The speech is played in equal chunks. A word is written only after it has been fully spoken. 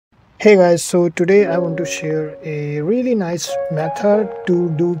Hey guys, so today I want to share a really nice method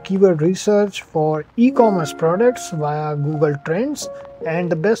to do keyword research for e-commerce products via Google Trends.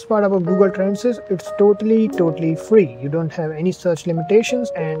 And the best part about Google Trends is it's totally free. You don't have any search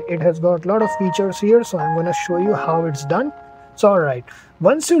limitations and it has got a lot of features here. So I'm going to show you how it's done. So alright,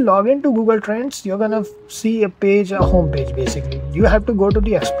 once you log into Google Trends, you're gonna see a page, a home page basically. You have to go to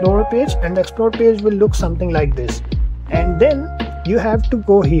the Explorer page and the Explorer page will look something like this. And then you have to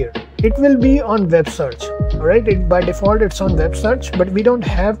go here. It will be on web search. Alright, by default it's on web search, but we don't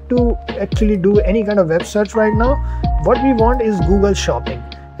have to actually do any kind of web search right now. What we want is Google Shopping,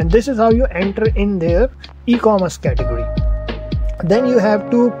 and this is how you enter in their e-commerce category. Then you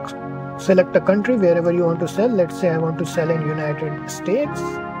have to select a country wherever you want to sell. Let's say I want to sell in United States.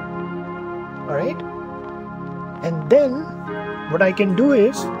 Alright, and then what I can do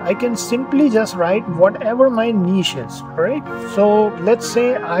is I can simply just write whatever my niche is. Alright, so let's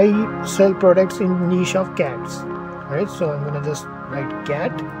say I sell products in niche of cats. Alright, so I'm gonna just write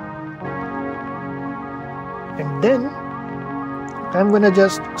cat, and then I'm gonna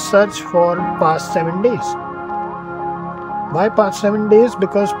just search for past 7 days. Why past 7 days?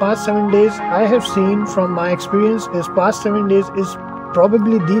 Because past 7 days I have seen from my experience is past 7 days is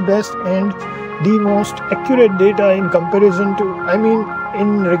probably the best and the most accurate data in comparison to,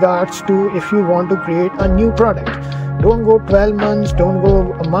 in regards to if you want to create a new product. Don't go 12 months, don't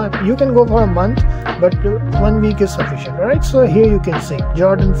go a month. You can go for a month, but 1 week is sufficient. Alright, so here you can see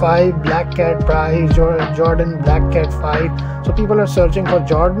Jordan 5 black cat price, Jordan black cat 5. So people are searching for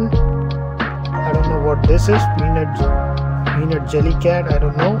Jordan. I don't know what this is. Peanut jelly cat, I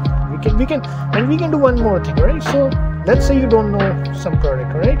don't know. We can do one more thing. Alright, so let's say you don't know some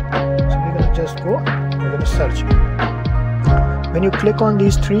product. Alright, so we're gonna just go, we're gonna search. When you click on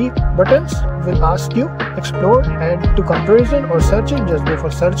these 3 buttons, it will ask you explore, add to comparison, or search it. Just go for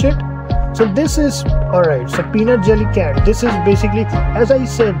search it. So this is alright. So peanut jelly cat, this is basically, as I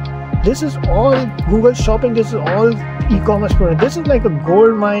said, this is all Google Shopping. This is all e-commerce product. This is like a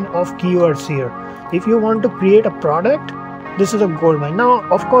gold mine of keywords here. If you want to create a product, this is a gold mine. Now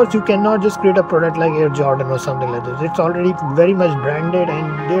of course you cannot just create a product like Air Jordan or something like this. It's already very much branded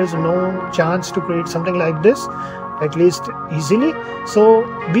and there's no chance to create something like this, at least easily. So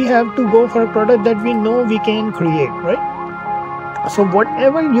we have to go for a product that we know we can create, right? So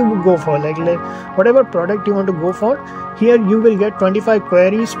whatever you go for, like whatever product you want to go for, here you will get 25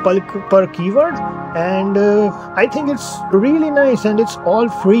 queries per keyword, and I think it's really nice and it's all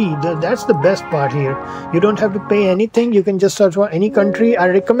free. That's the best part here. You don't have to pay anything. You can just search for any country. I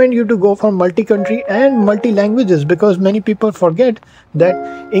recommend you to go for multi-country and multi-languages, because many people forget that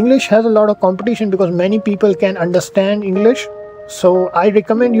English has a lot of competition because many people can understand English. So I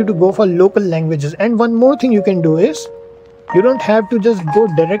recommend you to go for local languages. And one more thing you can do is, you don't have to just go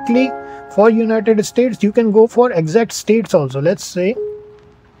directly for United States. You can go for exact states also. Let's say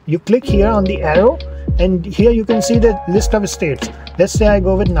you click here on the arrow and here you can see the list of states. Let's say I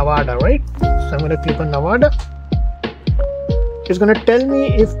go with Nevada, right? So I'm going to click on Nevada. It's going to tell me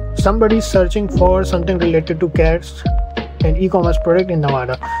if somebody is searching for something related to cats and e-commerce product in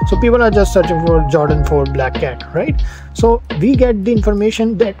Nevada. So people are just searching for Jordan 4 black cat, right? So we get the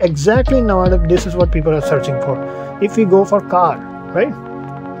information that exactly in Nevada this is what people are searching for. If we go for car, right,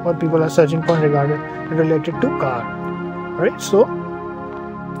 what people are searching for related to car, right? So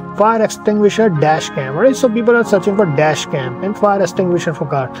fire extinguisher dash cam, right? So people are searching for dash cam and fire extinguisher for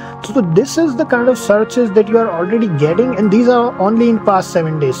car. So this is the kind of searches that you are already getting, and these are only in past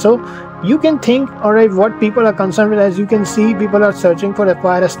 7 days. So you can think, all right, what people are concerned with. As you can see, people are searching for a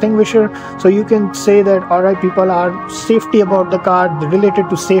fire extinguisher. So you can say that, all right, people are safety about the car,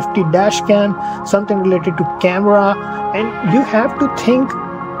 related to safety dash cam, something related to camera, and you have to think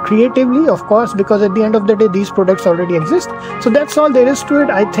creatively, of course, because at the end of the day these products already exist. So that's all there is to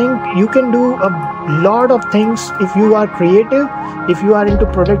it. I think you can do a lot of things if you are creative, if you are into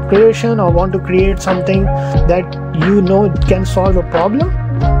product creation or want to create something that you know can solve a problem.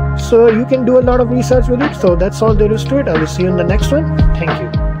 So you can do a lot of research with it. So that's all there is to it. I will see you in the next one. Thank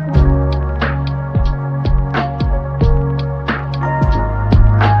you.